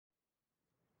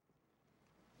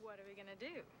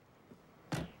gonna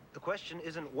do? The question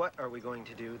isn't what are we going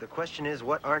to do. The question is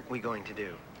what aren't we going to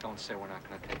do? Don't say we're not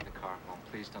going to take the car home.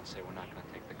 Please don't say we're not going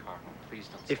to take the car home. Please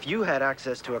don't say. If you had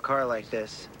access to a car like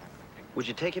this, would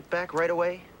you take it back right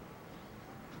away?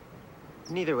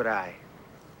 Neither would I.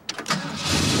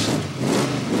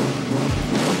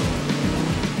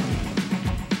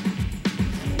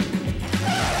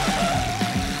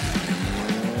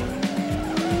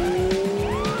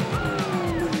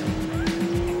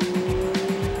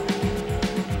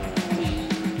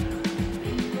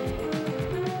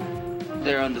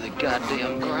 They're under the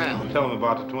goddamn ground. Tell them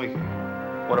about the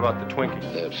Twinkie. What about the Twinkie?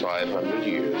 They had 500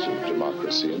 years of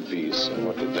democracy and peace, and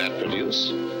what did that produce?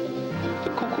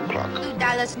 The cuckoo clock. $2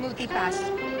 multipass.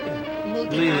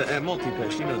 Multipass. You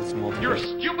know this multipass. You're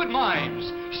stupid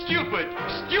minds. Stupid.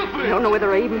 I don't know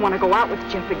whether I even want to go out with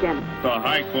Jeff again. The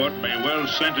High Court may well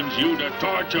sentence you to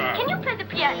torture. Can you play the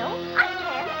piano? I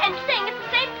can, and sing at the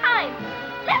same time.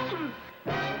 Listen.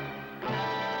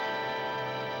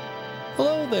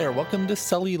 Hello there, welcome to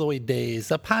Celluloid Days,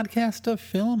 a podcast of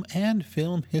film and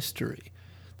film history.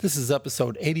 This is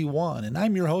episode 81, and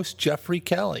I'm your host, Jeffrey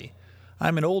Kelly.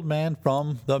 I'm an old man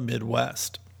from the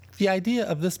Midwest. The idea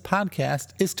of this podcast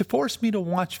is to force me to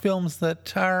watch films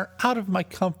that are out of my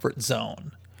comfort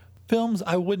zone, films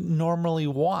I wouldn't normally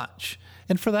watch,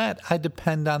 and for that, I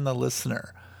depend on the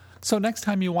listener. So next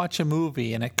time you watch a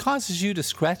movie and it causes you to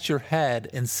scratch your head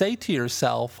and say to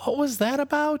yourself, what was that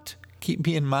about? Keep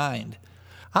me in mind.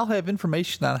 I'll have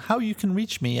information on how you can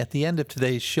reach me at the end of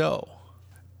today's show.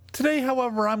 Today,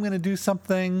 however, I'm going to do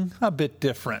something a bit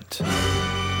different.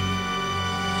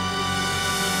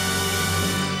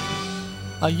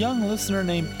 A young listener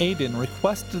named Aiden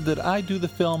requested that I do the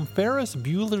film Ferris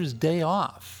Bueller's Day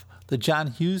Off, the John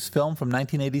Hughes film from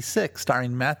 1986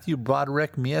 starring Matthew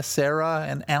Broderick, Sara,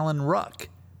 and Alan Ruck.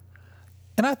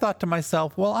 And I thought to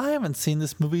myself, well, I haven't seen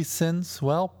this movie since,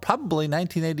 well, probably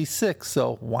 1986,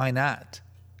 so why not?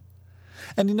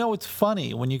 And you know, it's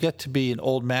funny, when you get to be an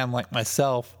old man like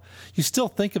myself, you still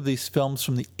think of these films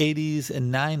from the 80s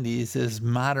and 90s as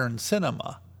modern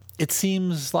cinema. It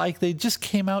seems like they just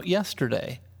came out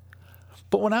yesterday.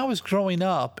 But when I was growing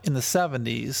up in the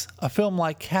 70s, a film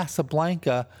like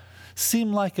Casablanca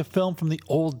seemed like a film from the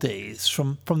old days,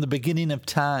 from the beginning of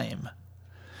time.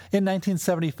 In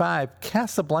 1975,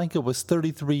 Casablanca was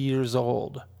 33 years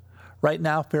old. Right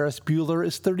now, Ferris Bueller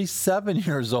is 37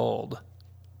 years old.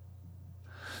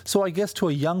 So I guess to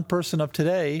a young person of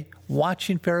today,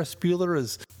 watching Ferris Bueller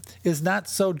is not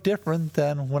so different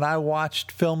than when I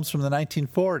watched films from the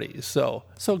 1940s.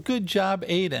 So good job,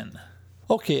 Aiden.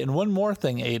 Okay, and one more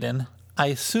thing, Aiden. I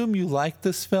assume you like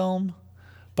this film,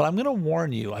 but I'm going to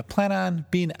warn you, I plan on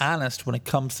being honest when it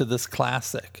comes to this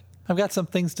classic. I've got some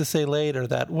things to say later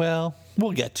that, well,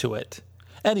 we'll get to it.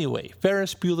 Anyway,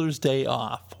 Ferris Bueller's Day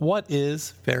Off. What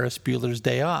is Ferris Bueller's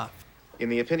Day Off? In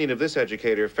the opinion of this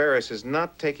educator, Ferris is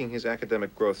not taking his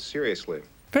academic growth seriously.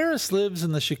 Ferris lives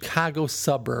in the Chicago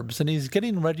suburbs, and he's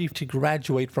getting ready to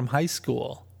graduate from high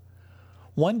school.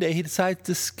 One day he decides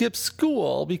to skip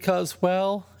school because,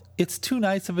 well, it's too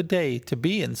nice of a day to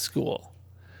be in school.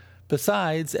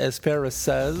 Besides, as Ferris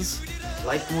says,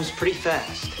 Life moves pretty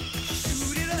fast.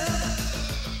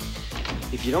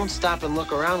 If you don't stop and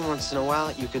look around once in a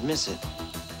while, you could miss it.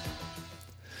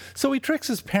 So he tricks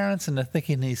his parents into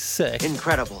thinking he's sick.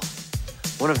 Incredible.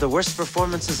 One of the worst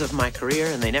performances of my career,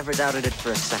 and they never doubted it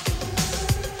for a second.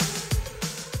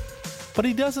 But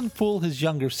he doesn't fool his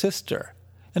younger sister.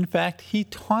 In fact, he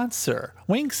taunts her,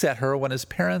 winks at her when his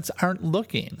parents aren't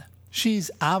looking. She's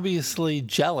obviously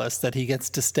jealous that he gets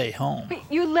to stay home. Wait,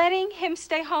 you're letting him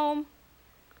stay home?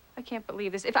 I can't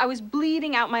believe this. If I was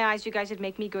bleeding out my eyes, you guys would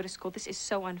make me go to school. This is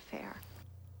so unfair.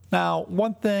 Now,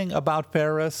 one thing about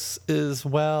Ferris is,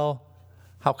 well,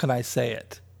 how can I say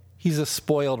it? He's a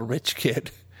spoiled rich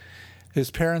kid.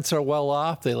 His parents are well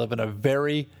off. They live in a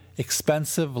very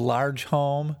expensive, large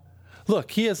home.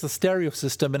 Look, he has the stereo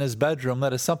system in his bedroom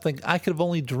that is something I could have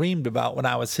only dreamed about when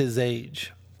I was his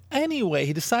age. Anyway,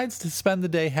 he decides to spend the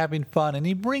day having fun, and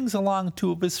he brings along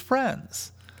two of his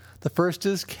friends. The first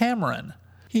is Cameron.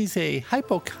 He's a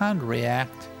hypochondriac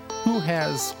who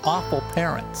has awful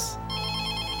parents.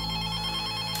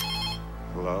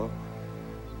 Hello?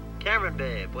 Cameron,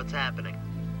 babe, what's happening?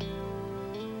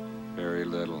 Very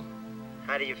little.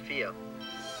 How do you feel?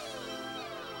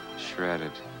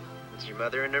 Shredded. Is your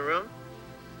mother in the room?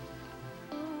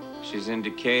 She's in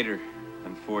Decatur.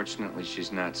 Unfortunately,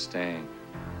 she's not staying.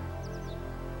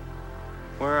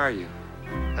 Where are you?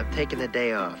 I'm taking the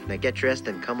day off. Now get dressed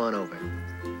and come on over.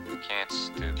 You can't,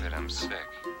 stupid. I'm sick.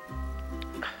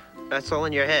 That's all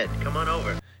in your head. Come on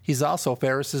over. He's also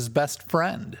Ferris's best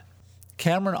friend.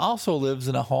 Cameron also lives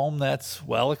in a home that's,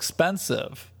 well,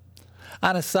 expensive.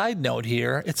 On a side note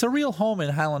here, it's a real home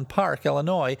in Highland Park,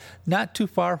 Illinois, not too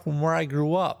far from where I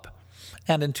grew up.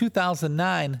 And in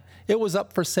 2009, it was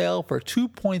up for sale for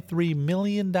 $2.3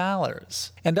 million.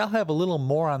 And I'll have a little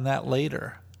more on that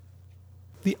later.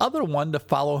 The other one to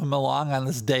follow him along on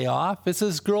his day off is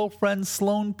his girlfriend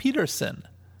Sloane Peterson.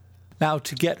 Now,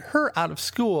 to get her out of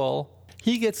school,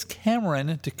 he gets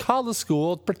Cameron to call the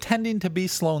school pretending to be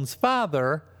Sloane's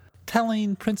father,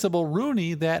 telling Principal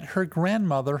Rooney that her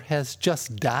grandmother has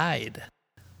just died.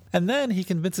 And then he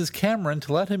convinces Cameron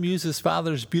to let him use his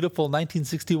father's beautiful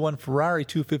 1961 Ferrari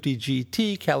 250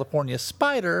 GT California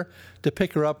Spider to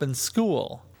pick her up in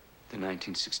school. The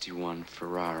 1961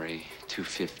 Ferrari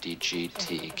 250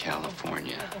 GT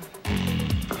California.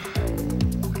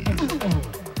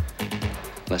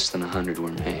 Less than 100 were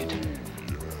made.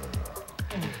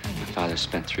 My father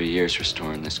spent 3 years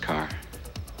restoring this car.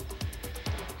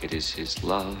 It is his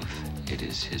love. It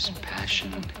is his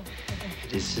passion.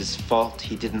 It is his fault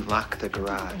he didn't lock the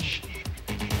garage.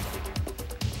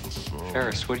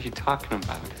 Ferris, what are you talking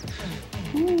about?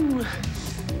 Ooh.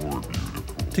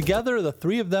 Together, the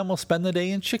three of them will spend the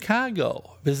day in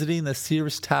Chicago, visiting the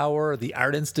Sears Tower, the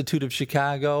Art Institute of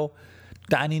Chicago,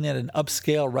 dining at an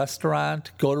upscale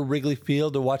restaurant, go to Wrigley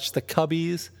Field to watch the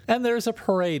Cubbies, and there's a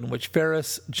parade in which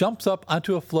Ferris jumps up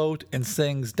onto a float and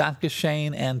sings Danke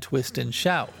Schoen and Twist and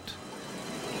Shout.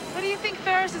 What do you think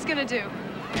Ferris is going to do?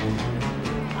 It's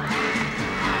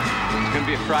going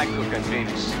to be a fry cook on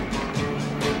Venus.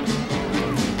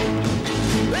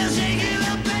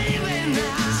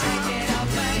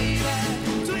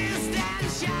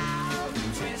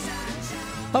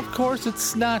 Of course,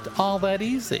 it's not all that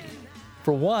easy.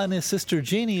 For one, his sister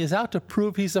Jeannie is out to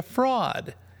prove he's a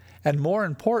fraud. And more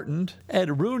important,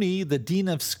 Ed Rooney, the dean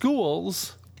of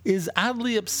schools, is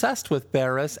oddly obsessed with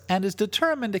Ferris and is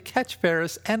determined to catch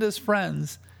Ferris and his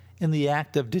friends in the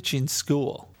act of ditching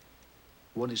school.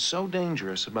 What is so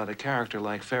dangerous about a character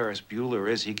like Ferris Bueller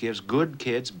is he gives good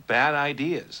kids bad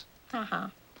ideas.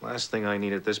 Last thing I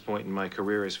need at this point in my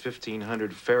career is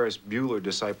 1,500 Ferris Bueller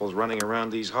disciples running around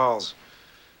these halls.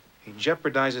 He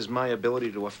jeopardizes my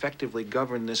ability to effectively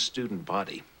govern this student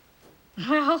body.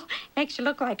 Well, makes you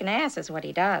look like an ass is what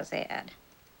he does, Ed.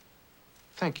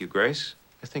 Thank you, Grace.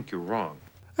 I think you're wrong.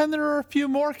 And there are a few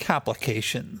more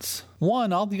complications.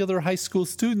 One, all the other high school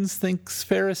students think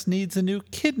Ferris needs a new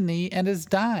kidney and is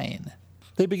dying.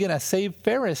 They begin a Save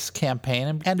Ferris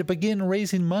campaign and to begin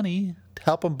raising money to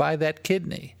help him buy that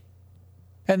kidney.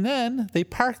 And then they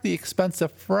park the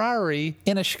expensive Ferrari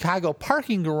in a Chicago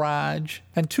parking garage,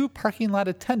 and two parking lot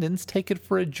attendants take it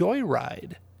for a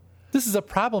joyride. This is a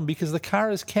problem because the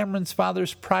car is Cameron's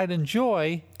father's pride and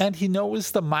joy, and he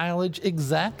knows the mileage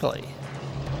exactly.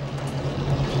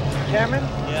 Cameron?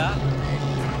 Yeah?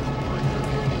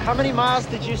 How many miles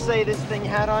did you say this thing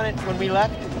had on it when we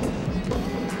left?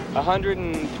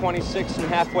 126 and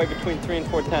halfway between 3 and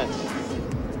 4/10.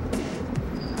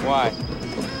 Why?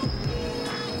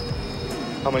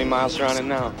 How many miles are on it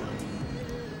now?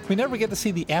 We never get to see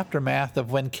the aftermath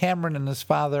of when Cameron and his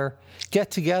father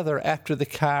get together after the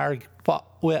car fought.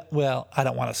 Well, I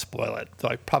don't want to spoil it, though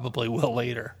I probably will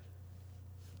later.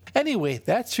 Anyway,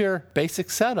 that's your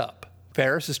basic setup.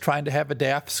 Ferris is trying to have a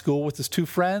day off school with his two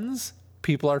friends.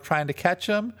 People are trying to catch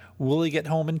him. Will he get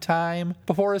home in time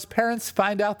before his parents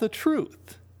find out the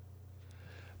truth?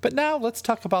 But now let's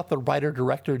talk about the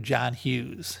writer-director John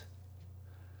Hughes.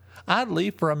 Oddly,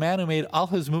 for a man who made all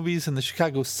his movies in the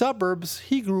Chicago suburbs,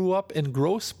 he grew up in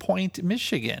Grosse Pointe,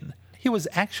 Michigan. He was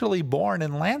actually born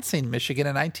in Lansing, Michigan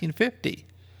in 1950.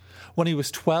 When he was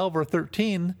 12 or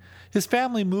 13, his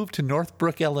family moved to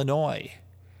Northbrook, Illinois.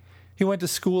 He went to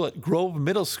school at Grove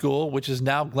Middle School, which is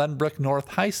now Glenbrook North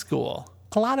High School.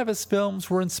 A lot of his films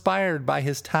were inspired by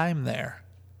his time there.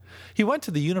 He went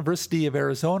to the University of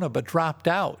Arizona but dropped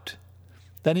out.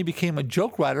 Then he became a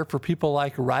joke writer for people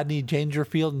like Rodney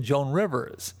Dangerfield and Joan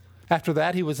Rivers. After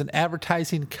that, he was an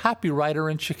advertising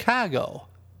copywriter in Chicago.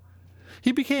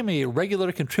 He became a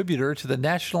regular contributor to the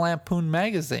National Lampoon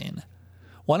magazine.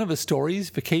 One of his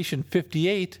stories, Vacation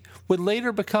 58, would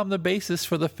later become the basis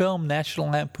for the film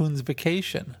National Lampoon's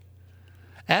Vacation.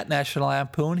 At National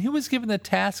Lampoon, he was given the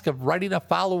task of writing a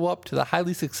follow-up to the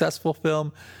highly successful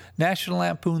film National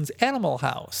Lampoon's Animal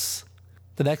House.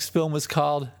 The next film was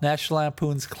called National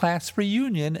Lampoon's Class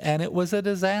Reunion, and it was a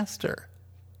disaster.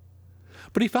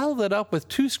 But he followed it up with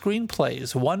two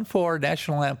screenplays, one for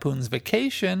National Lampoon's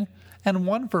Vacation and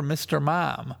one for Mr.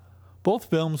 Mom. Both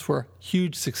films were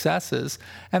huge successes,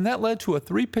 and that led to a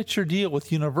 3-picture deal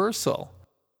with Universal.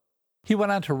 He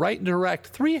went on to write and direct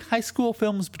 3 high school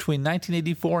films between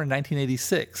 1984 and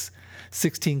 1986,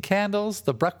 16 Candles,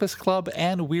 The Breakfast Club,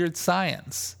 and Weird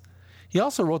Science. He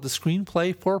also wrote the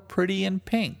screenplay for Pretty in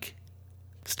Pink.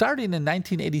 Starting in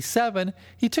 1987,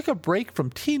 he took a break from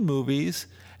teen movies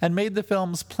and made the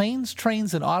films Planes,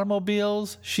 Trains, and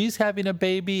Automobiles, She's Having a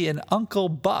Baby, and Uncle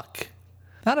Buck.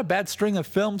 Not a bad string of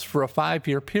films for a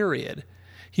 5-year period.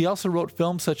 He also wrote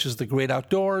films such as The Great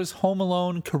Outdoors, Home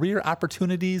Alone, Career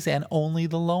Opportunities, and Only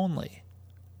the Lonely.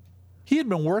 He had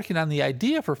been working on the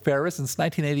idea for Ferris since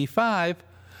 1985,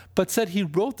 but said he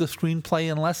wrote the screenplay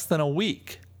in less than a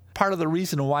week. Part of the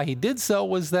reason why he did so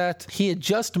was that he had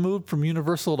just moved from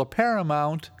Universal to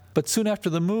Paramount, but soon after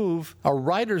the move, a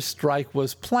writer's strike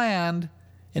was planned,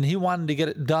 and he wanted to get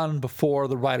it done before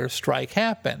the writer's strike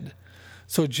happened.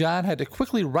 So John had to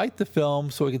quickly write the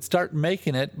film so he could start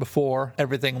making it before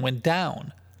everything went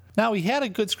down. Now, he had a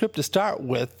good script to start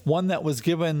with, one that was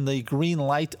given the green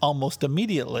light almost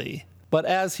immediately. But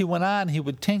as he went on, he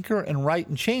would tinker and write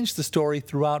and change the story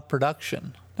throughout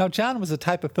production. Now, John was the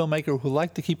type of filmmaker who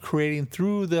liked to keep creating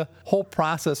through the whole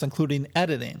process, including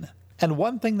editing. And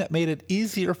one thing that made it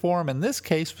easier for him in this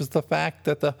case was the fact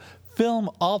that the film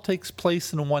all takes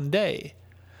place in one day.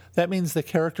 That means the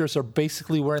characters are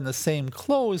basically wearing the same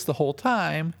clothes the whole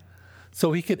time,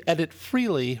 so he could edit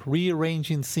freely,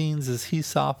 rearranging scenes as he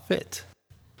saw fit.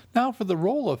 Now for the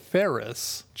role of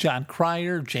Ferris, John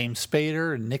Cryer, James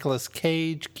Spader, Nicolas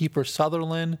Cage, Kiefer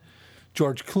Sutherland,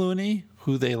 George Clooney,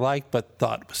 who they liked but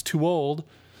thought was too old,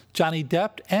 Johnny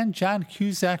Depp, and John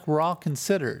Cusack were all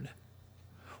considered.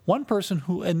 One person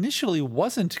who initially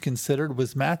wasn't considered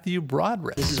was Matthew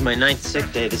Broderick. This is my 9th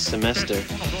sick day this semester.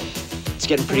 It's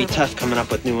getting pretty tough coming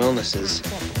up with new illnesses.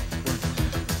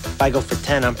 If I go for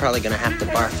 10, I'm probably going to have to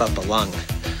barf up a lung.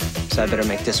 So I better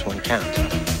make this one count.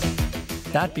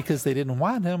 Not because they didn't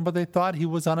want him, but they thought he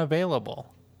was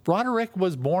unavailable. Broderick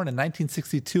was born in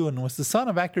 1962 and was the son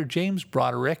of actor James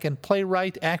Broderick and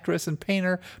playwright, actress, and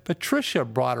painter Patricia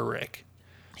Broderick.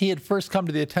 He had first come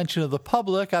to the attention of the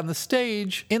public on the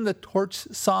stage in the Torch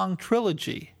Song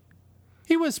trilogy.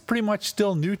 He was pretty much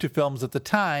still new to films at the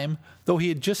time, though he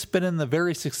had just been in the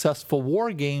very successful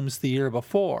War Games the year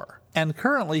before. And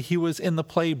currently he was in the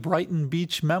play Brighton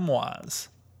Beach Memoirs.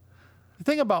 The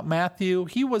thing about Matthew,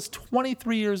 he was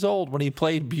 23 years old when he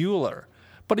played Bueller,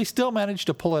 but he still managed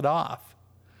to pull it off.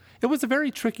 It was a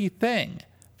very tricky thing.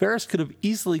 Ferris could have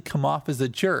easily come off as a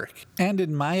jerk, and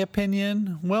in my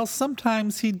opinion, well,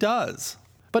 sometimes he does.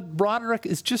 But Broderick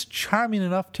is just charming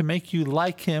enough to make you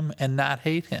like him and not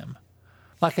hate him.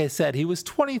 Like I said, he was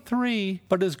 23,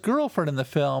 but his girlfriend in the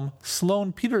film,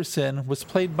 Sloane Peterson, was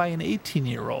played by an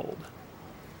 18-year-old.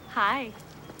 Hi.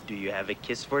 Do you have a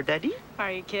kiss for Daddy?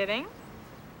 Are you kidding?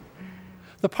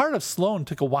 The part of Sloane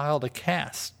took a while to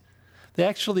cast. They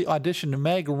actually auditioned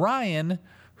Meg Ryan,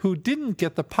 who didn't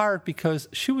get the part because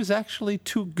she was actually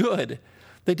too good.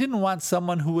 They didn't want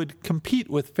someone who would compete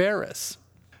with Ferris.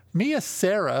 Mia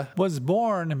Sara was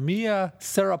born Mia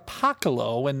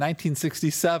Sarapakalo in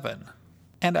 1967.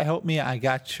 And I hope, Mia, I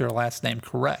got your last name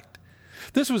correct.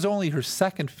 This was only her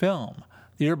second film.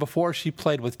 The year before, she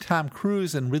played with Tom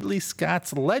Cruise in Ridley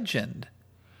Scott's Legend.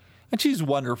 And she's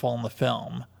wonderful in the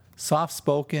film.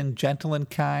 Soft-spoken, gentle and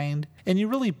kind, and you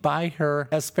really buy her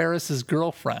as Ferris's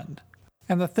girlfriend.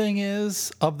 And the thing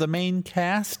is, of the main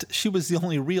cast, she was the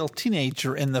only real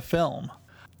teenager in the film.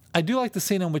 I do like the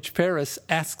scene in which Ferris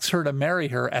asks her to marry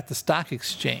her at the stock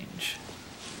exchange.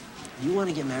 You want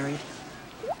to get married?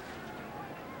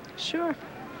 Sure.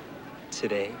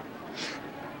 Today?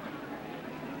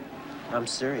 I'm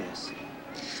serious.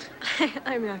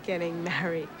 I'm not getting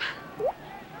married.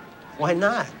 Why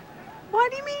not? What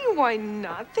do you mean, why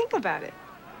not? Think about it.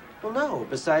 Well, no.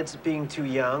 Besides being too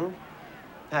young,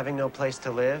 having no place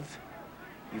to live,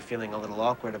 you feeling a little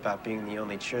awkward about being the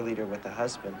only cheerleader with a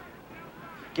husband.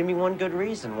 Give me one good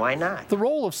reason. Why not? The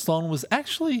role of Sloane was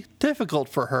actually difficult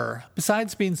for her.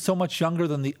 Besides being so much younger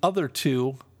than the other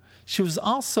two, she was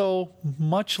also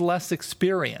much less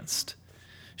experienced.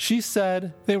 She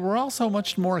said, they were also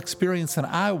much more experienced than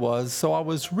I was, so I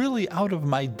was really out of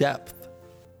my depth.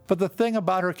 But the thing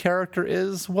about her character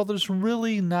is, well, there's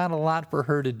really not a lot for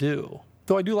her to do.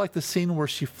 Though I do like the scene where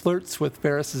she flirts with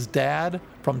Ferris's dad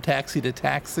from Taxi to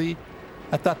Taxi.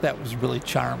 I thought that was really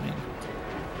charming.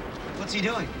 What's he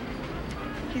doing?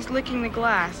 He's licking the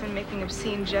glass and making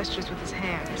obscene gestures with his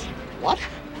hands. What?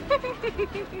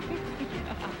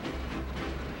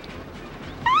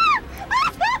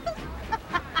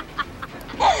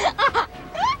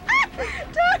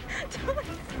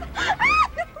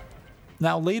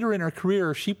 Now, later in her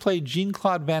career, she played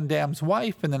Jean-Claude Van Damme's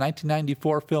wife in the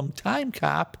 1994 film Time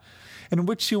Cop, in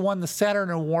which she won the Saturn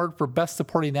Award for Best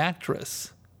Supporting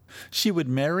Actress. She would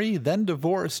marry, then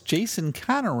divorce Jason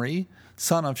Connery,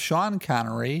 son of Sean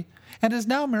Connery, and is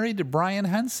now married to Brian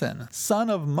Henson, son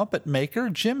of Muppet maker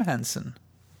Jim Henson.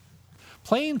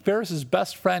 Playing Ferris's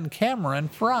best friend Cameron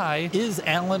Fry is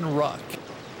Alan Ruck.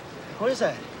 What is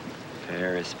that?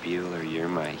 Ferris Bueller, you're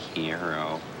my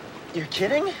hero. You're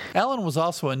kidding? Alan was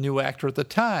also a new actor at the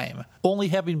time, only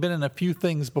having been in a few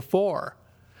things before.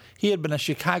 He had been a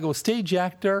Chicago stage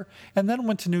actor and then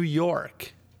went to New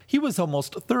York. He was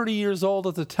almost 30 years old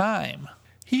at the time.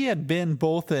 He had been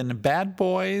both in Bad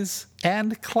Boys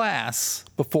and Class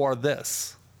before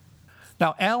this.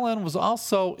 Now, Alan was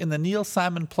also in the Neil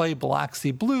Simon play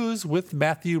Biloxi Blues with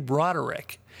Matthew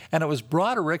Broderick, and it was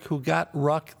Broderick who got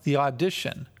Ruck the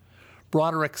audition.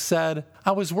 Broderick said,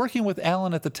 "I was working with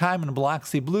Alan at the time in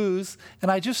Biloxi Blues,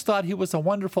 and I just thought he was a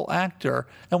wonderful actor,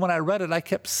 and when I read it, I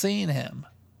kept seeing him."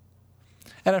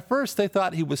 And at first, they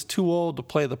thought he was too old to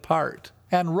play the part.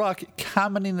 And Ruck,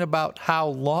 commenting about how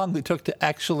long it took to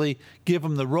actually give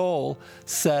him the role,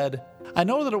 said, "I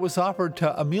know that it was offered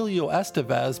to Emilio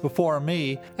Estevez before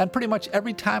me, and pretty much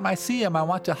every time I see him, I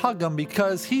want to hug him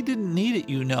because he didn't need it,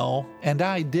 you know, and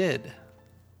I did."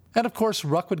 And of course,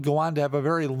 Ruck would go on to have a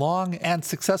very long and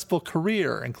successful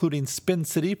career, including Spin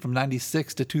City from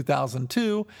 1996 to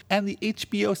 2002, and the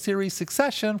HBO series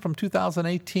Succession from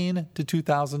 2018 to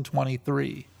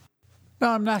 2023.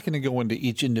 Now, I'm not going to go into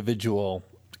each individual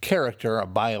character, a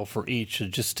bio for each. There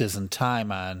just isn't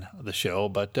time on the show,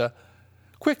 but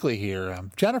quickly here,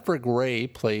 Jennifer Grey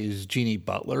plays Jeannie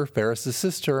Butler, Ferris'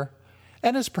 sister,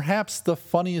 and is perhaps the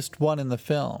funniest one in the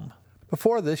film.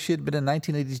 Before this, she had been in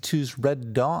 1982's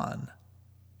Red Dawn.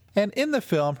 And in the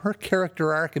film, her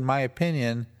character arc, in my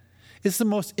opinion, is the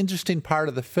most interesting part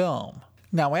of the film.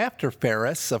 Now, after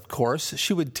Ferris, of course,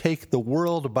 she would take the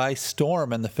world by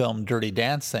storm in the film Dirty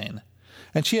Dancing.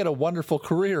 And she had a wonderful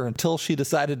career until she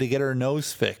decided to get her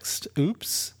nose fixed.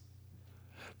 Oops.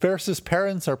 Ferris's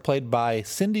parents are played by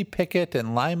Cindy Pickett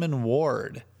and Lyman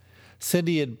Ward.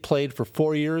 Cindy had played for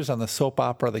 4 years on the soap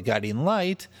opera The Guiding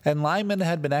Light, and Lyman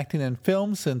had been acting in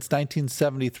film since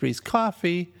 1973's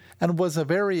Coffee and was a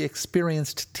very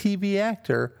experienced TV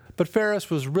actor, but Ferris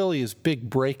was really his big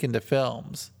break into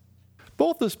films.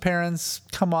 Both his parents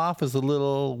come off as a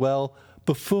little, well,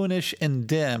 buffoonish and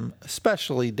dim,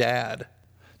 especially Dad.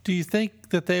 Do you think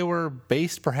that they were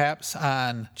based perhaps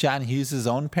on John Hughes'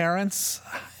 own parents?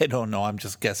 I don't know, I'm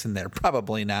just guessing there.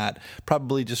 Probably not.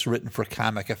 Probably just written for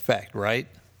comic effect, right?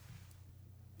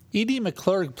 Edie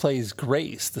McClurg plays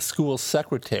Grace, the school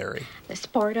secretary. The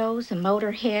sportos and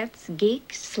motorheads,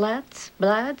 geeks, sluts,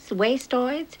 bloods,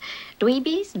 wastoids,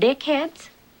 dweebies, dickheads,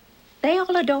 they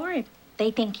all adore him.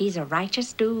 They think he's a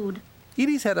righteous dude.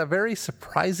 Edie's had a very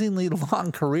surprisingly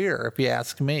long career, if you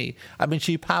ask me. I mean,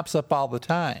 she pops up all the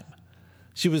time.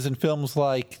 She was in films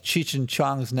like Cheech and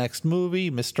Chong's Next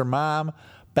Movie, Mr. Mom,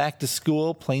 Back to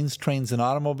School, Planes, Trains, and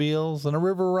Automobiles, and A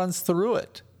River Runs Through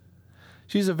It.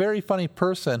 She's a very funny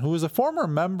person who is a former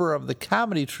member of the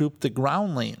comedy troupe The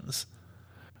Groundlings.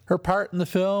 Her part in the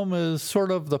film is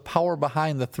sort of the power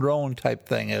behind the throne type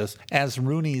thing, as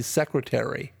Rooney's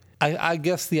secretary. I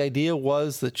guess the idea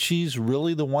was that she's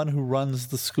really the one who runs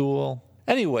the school.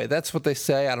 Anyway, that's what they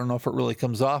say. I don't know if it really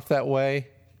comes off that way.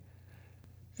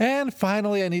 And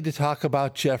finally, I need to talk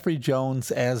about Jeffrey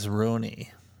Jones as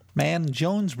Rooney. Man,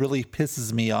 Jones really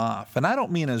pisses me off. And I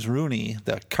don't mean as Rooney,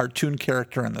 the cartoon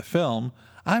character in the film.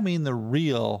 I mean the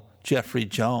real Jeffrey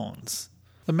Jones.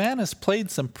 The man has played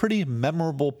some pretty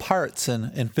memorable parts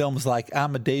in films like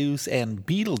Amadeus and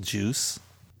Beetlejuice.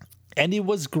 And he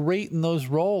was great in those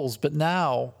roles, but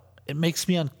now it makes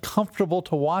me uncomfortable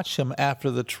to watch him after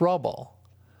The Trouble.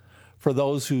 For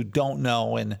those who don't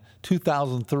know, in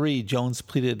 2003, Jones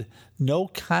pleaded no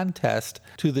contest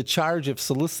to the charge of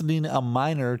soliciting a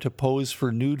minor to pose for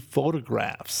nude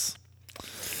photographs.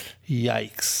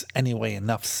 Yikes. Anyway,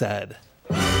 enough said.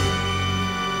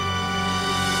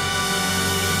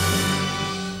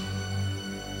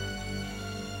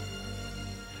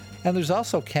 And there's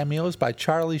also cameos by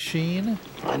Charlie Sheen.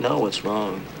 I know what's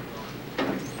wrong.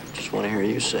 Just want to hear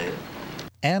you say it.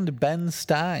 And Ben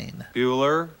Stein.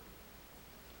 Bueller.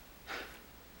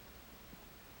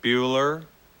 Bueller.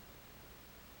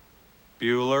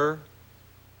 Bueller.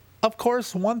 Of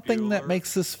course, one thing that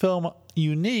makes this film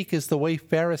unique is the way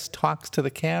Ferris talks to the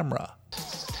camera.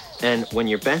 And when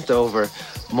you're bent over,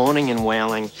 moaning and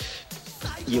wailing,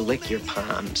 you lick your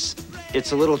palms.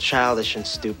 It's a little childish and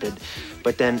stupid,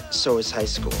 but then so is high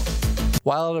school.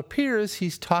 While it appears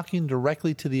he's talking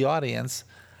directly to the audience,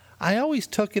 I always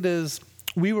took it as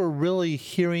we were really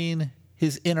hearing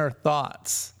his inner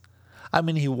thoughts. I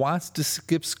mean, he wants to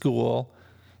skip school,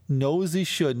 knows he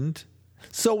shouldn't,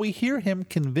 so we hear him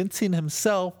convincing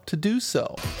himself to do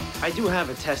so. I do have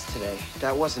a test today.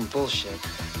 That wasn't bullshit.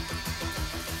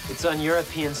 It's on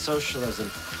European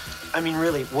socialism. I mean,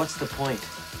 really, what's the point?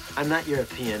 I'm not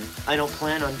European. I don't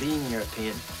plan on being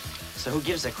European. So who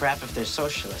gives a crap if they're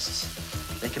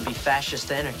socialists? They could be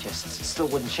fascist anarchists. It still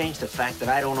wouldn't change the fact that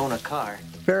I don't own a car.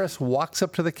 Ferris walks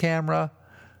up to the camera,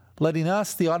 letting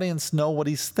us, the audience, know what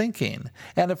he's thinking.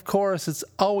 And of course, it's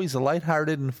always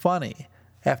lighthearted and funny.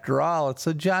 After all, it's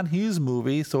a John Hughes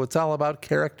movie, so it's all about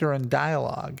character and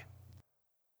dialogue.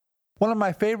 One of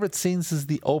my favorite scenes is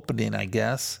the opening, I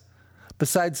guess.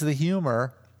 Besides the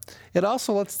humor, it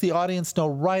also lets the audience know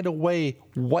right away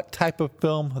what type of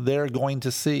film they're going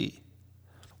to see.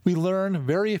 We learn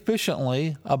very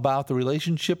efficiently about the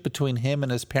relationship between him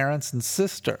and his parents and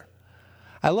sister.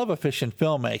 I love efficient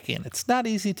filmmaking. It's not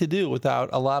easy to do without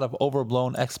a lot of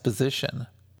overblown exposition.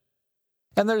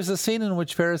 And there's a scene in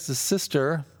which Ferris's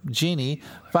sister, Jeannie,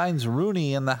 finds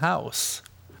Rooney in the house.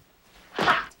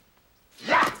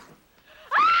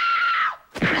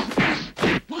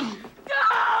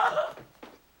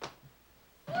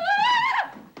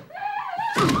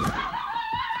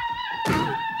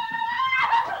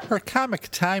 Her comic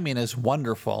timing is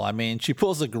wonderful. I mean, she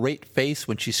pulls a great face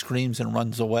when she screams and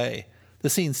runs away. The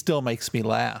scene still makes me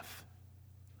laugh.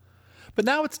 But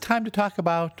now it's time to talk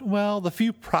about, well, the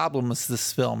few problems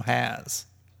this film has.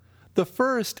 The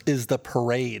first is the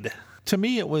parade. To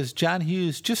me, it was John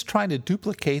Hughes just trying to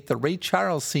duplicate the Ray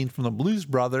Charles scene from the Blues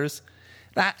Brothers,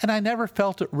 and I never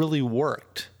felt it really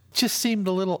worked. It just seemed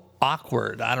a little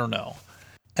awkward, I don't know.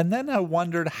 And then I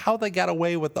wondered how they got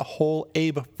away with the whole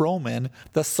Abe Froman,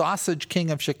 the sausage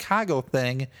king of Chicago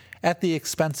thing, at the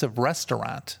expensive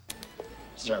restaurant.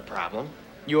 Is there a problem?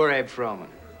 You're Abe Froman.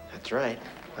 That's right.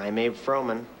 I'm Abe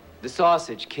Froman. The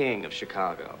sausage king of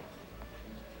Chicago.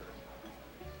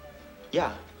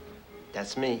 Yeah,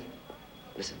 that's me.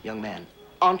 Listen, young man,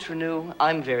 entre nous,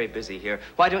 I'm very busy here.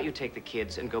 Why don't you take the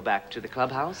kids and go back to the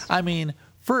clubhouse? I mean,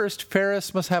 first,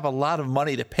 Ferris must have a lot of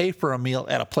money to pay for a meal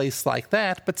at a place like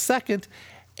that. But second,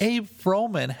 Abe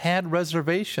Froman had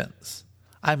reservations.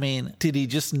 I mean, did he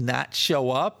just not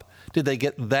show up? Did they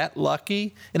get that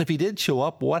lucky? And if he did show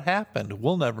up, what happened?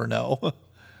 We'll never know.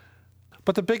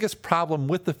 But the biggest problem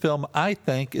with the film, I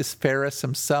think, is Ferris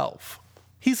himself.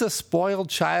 He's a spoiled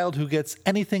child who gets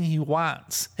anything he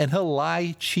wants, and he'll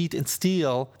lie, cheat, and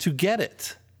steal to get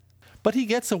it. But he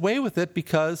gets away with it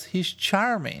because he's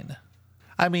charming.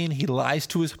 I mean, he lies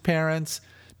to his parents,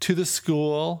 to the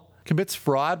school, commits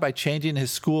fraud by changing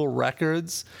his school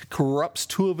records, corrupts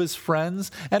two of his friends,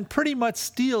 and pretty much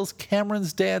steals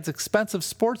Cameron's dad's expensive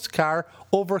sports car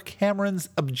over Cameron's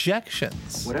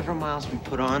objections. Whatever miles we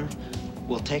put on,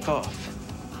 we'll take off.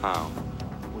 How?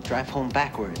 We'll drive home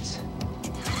backwards.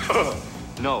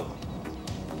 No.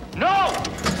 No!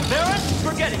 Ferris,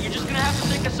 forget it. You're just gonna have to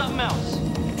think of something else.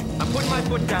 I'm putting my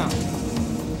foot down.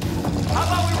 How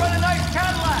about we run a nice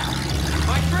Cadillac?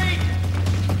 My treat!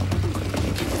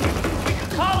 We can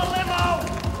call a limo!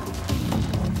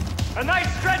 A nice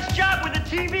stretch job with a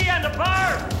TV and a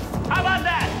bar! How about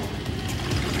that?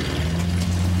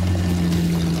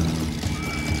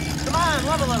 Come on,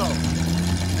 love a little.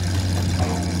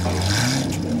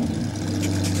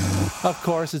 Of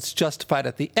course, it's justified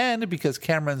at the end because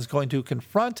Cameron's going to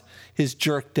confront his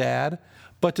jerk dad.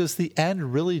 But does the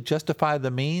end really justify the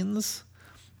means?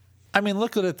 I mean,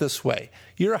 look at it this way.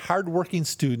 You're a hardworking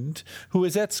student who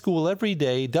is at school every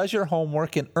day, does your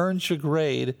homework, and earns your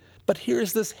grade. But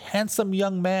here's this handsome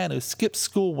young man who skips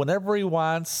school whenever he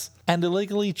wants and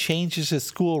illegally changes his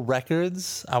school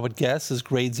records. I would guess his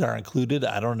grades are included.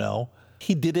 I don't know.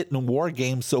 He did it in war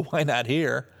games, so why not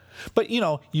here? But, you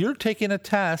know, you're taking a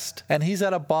test, and he's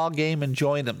at a ball game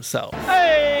enjoying himself.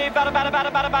 Hey, bada, bada,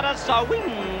 bada, bada, bada, so wing,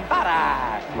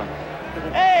 bada.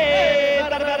 Hey,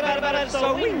 bada, bada, bada, bada,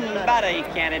 so wing,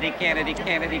 bada. Kennedy,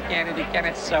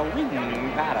 so wing,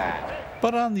 bada.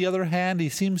 But on the other hand, he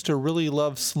seems to really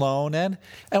love Sloane,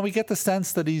 and we get the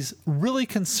sense that he's really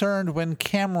concerned when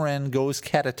Cameron goes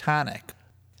catatonic.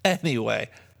 Anyway,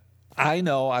 I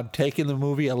know I'm taking the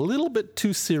movie a little bit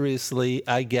too seriously,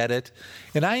 I get it,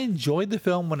 and I enjoyed the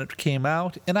film when it came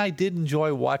out, and I did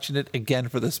enjoy watching it again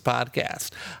for this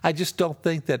podcast. I just don't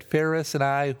think that Ferris and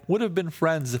I would have been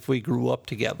friends if we grew up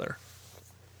together.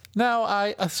 Now,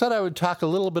 I said I would talk a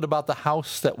little bit about the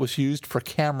house that was used for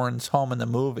Cameron's home in the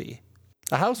movie.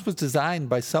 The house was designed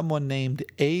by someone named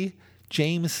A.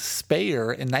 James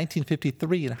Speyer in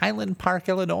 1953 in Highland Park,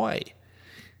 Illinois.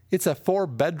 It's a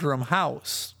 4-bedroom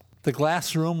house. The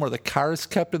glass room where the cars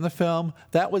kept in the film,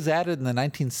 that was added in the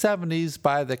 1970s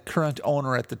by the current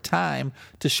owner at the time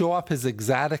to show off his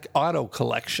exotic auto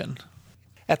collection.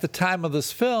 At the time of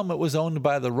this film, it was owned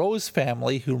by the Rose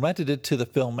family, who rented it to the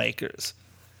filmmakers.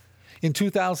 In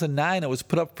 2009, it was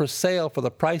put up for sale for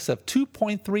the price of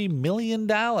 $2.3 million,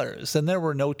 and there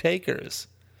were no takers.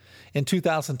 In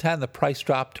 2010, the price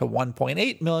dropped to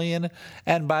 $1.8 million,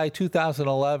 and by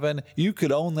 2011, you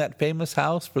could own that famous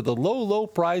house for the low, low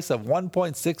price of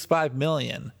 $1.65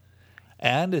 million.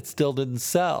 And it still didn't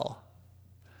sell.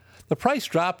 The price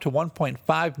dropped to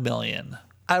 $1.5 million.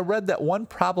 I read that one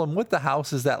problem with the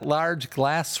house is that large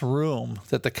glass room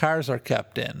that the cars are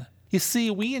kept in. You see,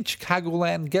 we in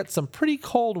Chicagoland get some pretty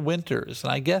cold winters,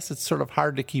 and I guess it's sort of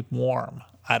hard to keep warm.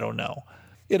 I don't know.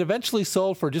 It eventually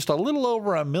sold for just a little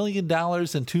over $1 million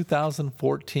in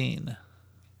 2014.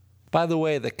 By the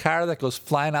way, the car that goes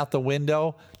flying out the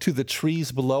window to the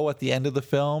trees below at the end of the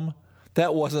film,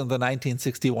 that wasn't the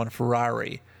 1961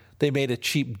 Ferrari. They made a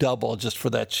cheap double just for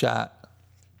that shot.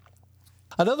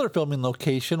 Another filming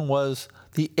location was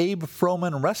the Abe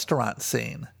Froman restaurant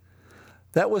scene.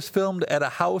 That was filmed at a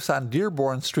house on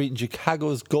Dearborn Street in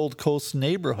Chicago's Gold Coast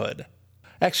neighborhood.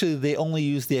 Actually, they only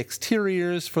used the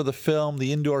exteriors for the film.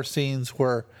 The indoor scenes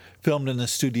were filmed in a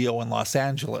studio in Los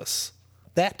Angeles.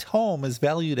 That home is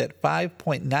valued at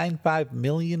 $5.95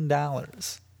 million.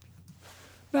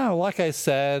 Now, like I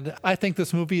said, I think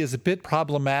this movie is a bit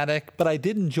problematic, but I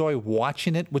did enjoy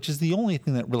watching it, which is the only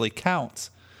thing that really counts.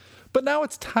 But now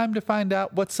it's time to find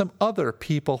out what some other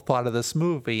people thought of this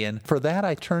movie, and for that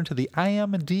I turn to the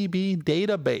IMDb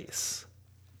database.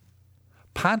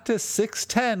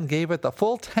 Pontus610 gave it the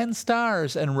full 10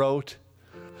 stars and wrote,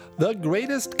 "The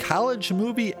greatest college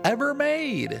movie ever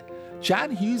made.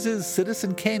 John Hughes'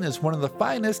 Citizen Kane is one of the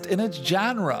finest in its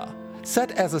genre.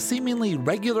 Set as a seemingly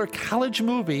regular college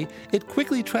movie, it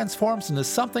quickly transforms into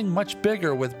something much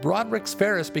bigger, with Broderick's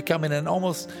Ferris becoming an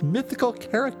almost mythical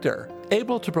character,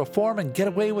 able to perform and get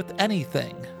away with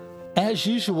anything. As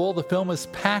usual, the film is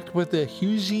packed with the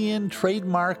Hughesian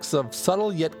trademarks of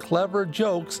subtle yet clever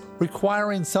jokes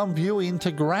requiring some viewing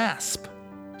to grasp.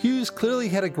 Hughes clearly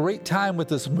had a great time with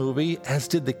this movie, as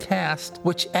did the cast,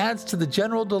 which adds to the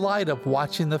general delight of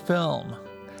watching the film.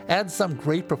 Add some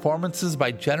great performances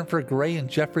by Jennifer Grey and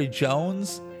Jeffrey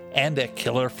Jones, and a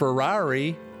killer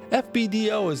Ferrari.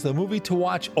 FBDO is the movie to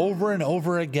watch over and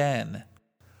over again."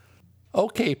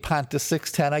 Okay,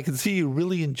 Pontus610, I can see you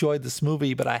really enjoyed this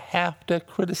movie, but I have to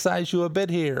criticize you a bit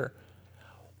here.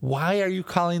 Why are you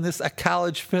calling this a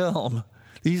college film?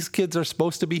 These kids are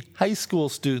supposed to be high school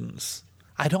students.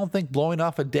 I don't think blowing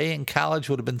off a day in college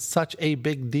would have been such a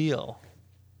big deal.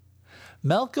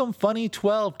 Malcolm Funny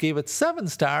 12 gave it 7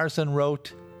 stars and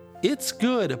wrote, "It's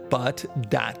good, but ...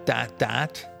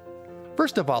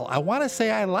 First of all, I want to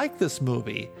say I like this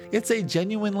movie. It's a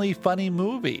genuinely funny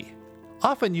movie.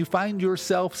 Often you find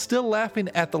yourself still laughing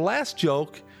at the last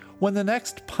joke when the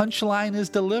next punchline is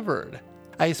delivered.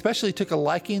 I especially took a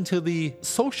liking to the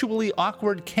socially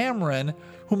awkward Cameron,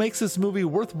 who makes this movie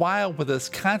worthwhile with his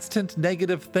constant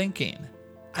negative thinking.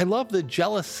 I love the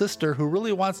jealous sister who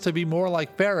really wants to be more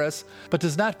like Ferris, but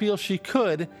does not feel she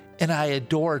could, and I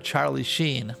adore Charlie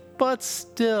Sheen. But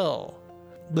still,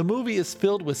 the movie is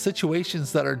filled with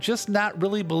situations that are just not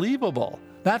really believable,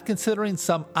 not considering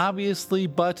some obviously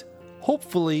but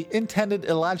hopefully intended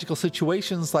illogical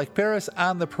situations like Ferris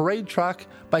on the parade truck,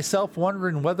 myself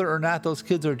wondering whether or not those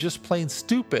kids are just plain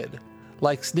stupid,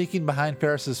 like sneaking behind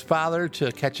Ferris's father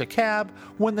to catch a cab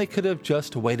when they could have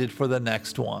just waited for the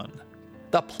next one.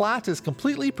 The plot is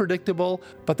completely predictable,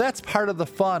 but that's part of the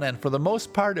fun, and for the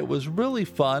most part it was really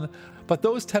fun, but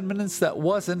those 10 minutes that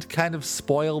wasn't kind of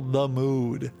spoiled the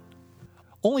mood."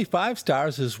 Only 5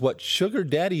 stars is what Sugar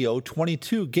Daddy-O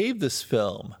 22 gave this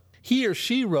film. He or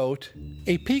she wrote,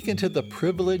 "A peek into the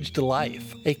privileged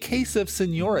life, a case of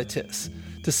senioritis.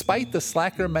 Despite the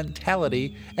slacker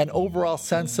mentality and overall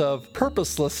sense of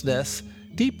purposelessness,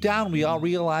 deep down we all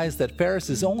realize that Ferris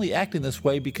is only acting this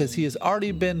way because he has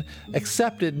already been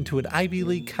accepted into an Ivy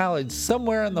League college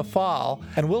somewhere in the fall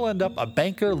and will end up a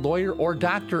banker, lawyer, or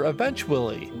doctor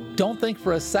eventually. Don't think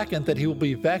for a second that he will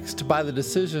be vexed by the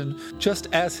decision, just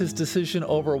as his decision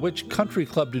over which country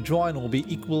club to join will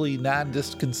be equally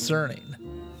non-disconcerting.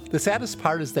 The saddest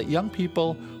part is that young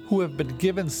people who have been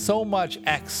given so much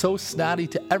act so snotty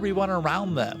to everyone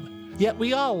around them. Yet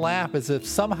we all laugh as if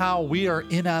somehow we are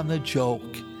in on the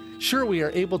joke. Sure, we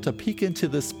are able to peek into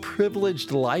this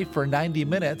privileged life for 90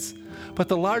 minutes, but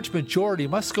the large majority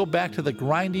must go back to the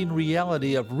grinding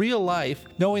reality of real life,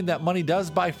 knowing that money does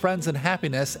buy friends and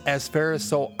happiness, as Ferris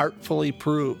so artfully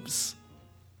proves."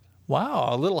 Wow,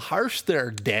 a little harsh there,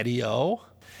 Daddy-O.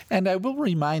 And I will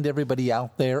remind everybody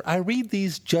out there, I read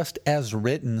these just as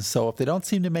written, so if they don't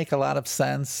seem to make a lot of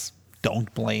sense,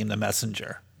 don't blame the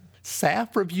messenger.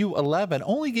 SAF Review 11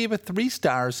 only gave it 3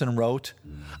 stars and wrote,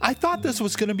 I thought this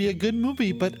was going to be a good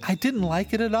movie, but I didn't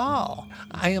like it at all.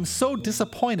 I am so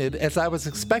disappointed as I was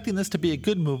expecting this to be a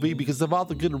good movie because of all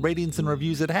the good ratings and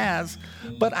reviews it has,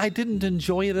 but I didn't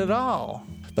enjoy it at all.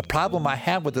 The problem I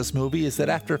have with this movie is that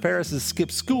after Ferris has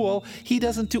skipped school, he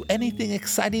doesn't do anything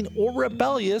exciting or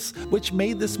rebellious, which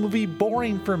made this movie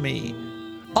boring for me.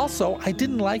 Also, I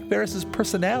didn't like Ferris's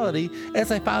personality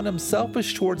as I found him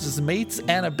selfish towards his mates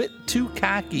and a bit too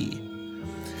cocky.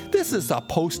 This is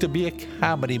supposed to be a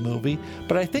comedy movie,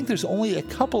 but I think there's only a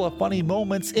couple of funny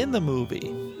moments in the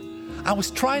movie. I was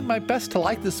trying my best to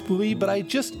like this movie, but I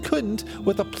just couldn't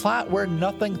with a plot where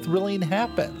nothing thrilling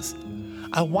happens.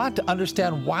 I want to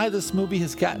understand why this movie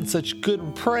has gotten such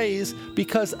good praise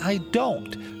because I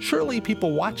don't. Surely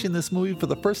people watching this movie for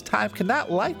the first time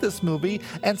cannot like this movie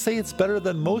and say it's better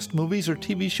than most movies or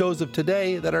TV shows of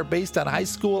today that are based on high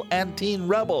school and teen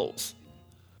rebels.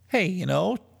 Hey,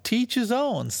 to each his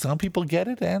own. Some people get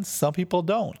it and some people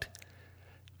don't.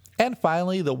 And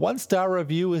finally, the 1-star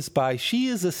review is by She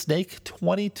Is a Snake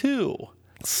 22.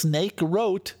 Snake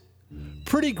wrote,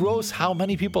 pretty gross how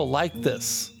many people like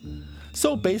this.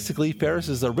 So basically, Ferris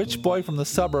is a rich boy from the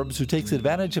suburbs who takes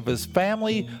advantage of his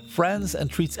family, friends,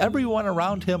 and treats everyone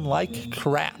around him like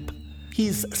crap.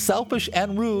 He's selfish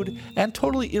and rude and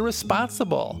totally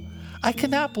irresponsible. I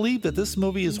cannot believe that this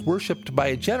movie is worshipped by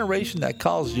a generation that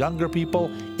calls younger people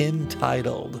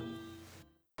entitled.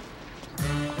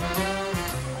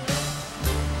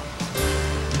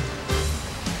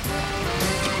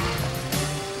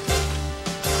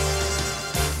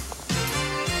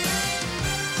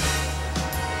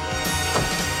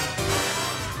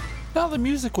 Now, the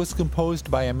music was composed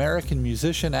by American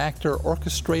musician, actor,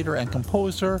 orchestrator, and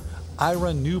composer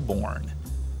Ira Newborn.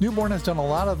 Newborn has done a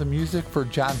lot of the music for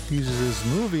John Hughes'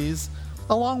 movies,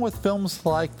 along with films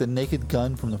like The Naked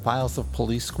Gun from the Files of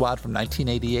Police Squad from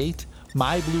 1988,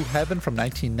 My Blue Heaven from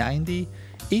 1990,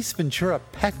 Ace Ventura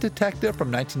Pet Detective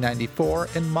from 1994,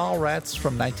 and Mallrats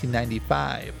from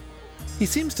 1995. He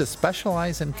seems to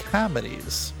specialize in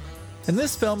comedies. In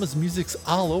this film, his music's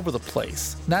all over the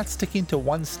place, not sticking to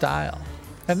one style.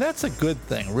 And that's a good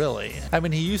thing, really. I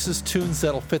mean, he uses tunes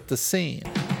that'll fit the scene.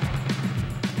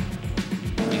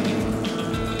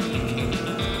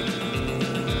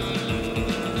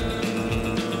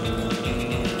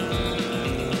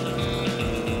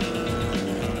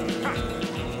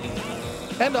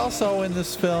 And also in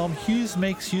this film, Hughes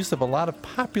makes use of a lot of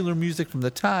popular music from the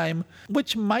time,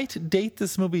 which might date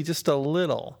this movie just a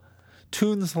little.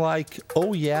 Tunes like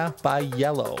Oh Yeah by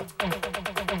Yellow.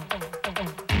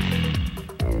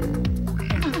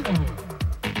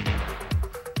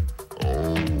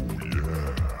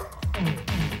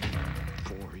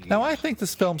 Now, I think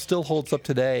this film still holds up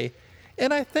today,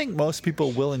 and I think most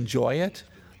people will enjoy it.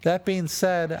 That being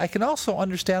said, I can also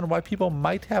understand why people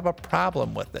might have a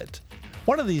problem with it.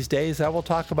 One of these days, I will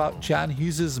talk about John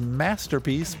Hughes'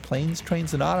 masterpiece, Planes,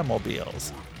 Trains, and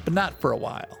Automobiles, but not for a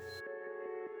while.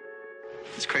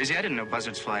 It's crazy. I didn't know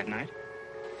buzzards fly at night.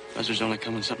 Buzzards only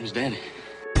come when something's dead.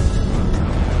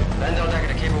 Land on deck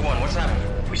to Cable 1. What's happening?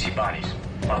 We see bodies.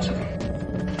 Lots of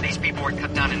them. These people were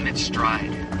cut down in mid-stride.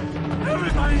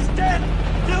 Everybody's dead!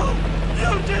 You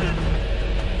did it!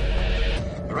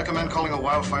 I recommend calling a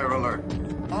wildfire alert.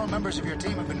 All members of your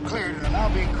team have been cleared and are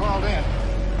now being called in.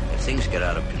 If things get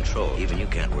out of control, even you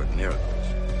can't work miracles.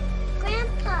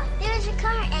 Grandpa, there's a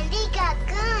car and they got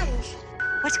guns.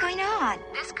 What's going on?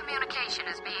 This communication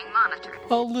is being monitored.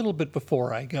 A little bit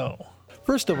before I go.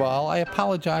 First of all, I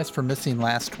apologize for missing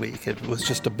last week. It was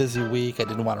just a busy week. I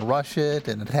didn't want to rush it,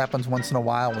 and it happens once in a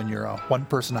while when you're a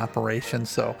one-person operation.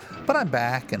 But I'm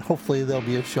back, and hopefully there'll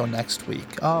be a show next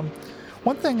week.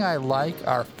 One thing I like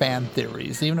are fan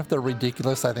theories. Even if they're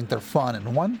ridiculous, I think they're fun.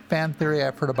 And one fan theory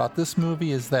I've heard about this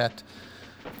movie is that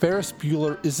Ferris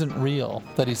Bueller isn't real,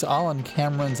 that he's all in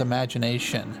Cameron's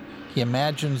imagination. He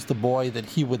imagines the boy that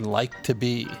he would like to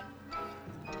be.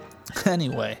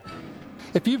 Anyway,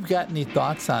 if you've got any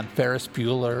thoughts on Ferris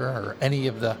Bueller or any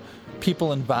of the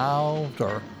people involved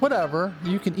or whatever,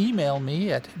 you can email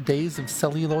me at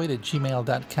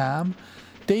daysofcelluloid@gmail.com.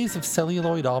 Days of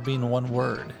Celluloid all being one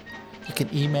word. You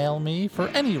can email me for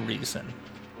any reason.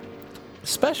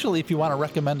 Especially if you want to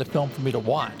recommend a film for me to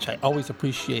watch. I always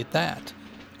appreciate that.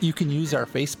 You can use our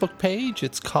Facebook page.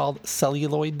 It's called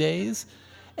Celluloid Days.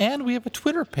 And we have a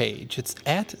Twitter page. It's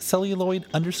at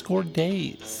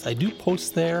celluloid_days. I do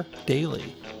post there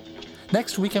daily.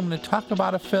 Next week, I'm going to talk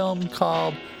about a film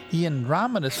called The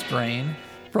Andromeda Strain,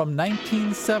 from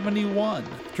 1971,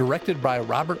 directed by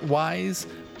Robert Wise,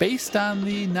 based on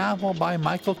the novel by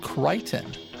Michael Crichton.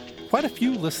 Quite a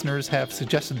few listeners have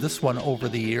suggested this one over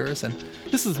the years, and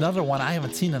this is another one I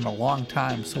haven't seen in a long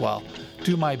time, so I'll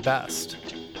do my best.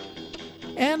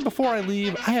 And before I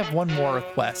leave, I have one more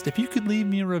request. If you could leave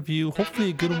me a review, hopefully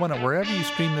a good one, at wherever you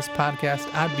stream this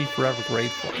podcast, I'd be forever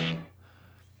grateful.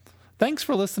 Thanks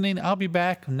for listening. I'll be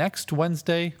back next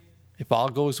Wednesday. If all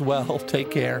goes well,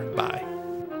 take care. Bye.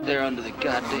 They're under the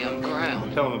goddamn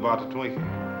ground. Tell them about the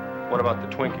Twinkie. What about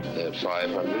the Twinkie? They had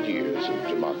 500 years of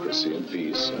democracy and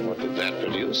peace. And what did that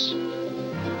produce?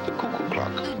 The cuckoo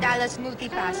clock. $2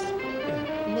 multi-pass.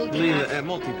 Multi-pass.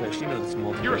 You know this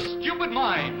multi-pass. You're stupid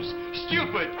mimes.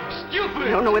 Stupid. I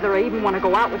don't know whether I even want to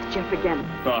go out with Jeff again.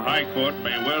 The High Court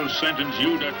may well sentence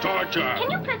you to torture. Can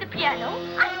you play the piano?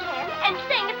 I can. And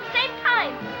sing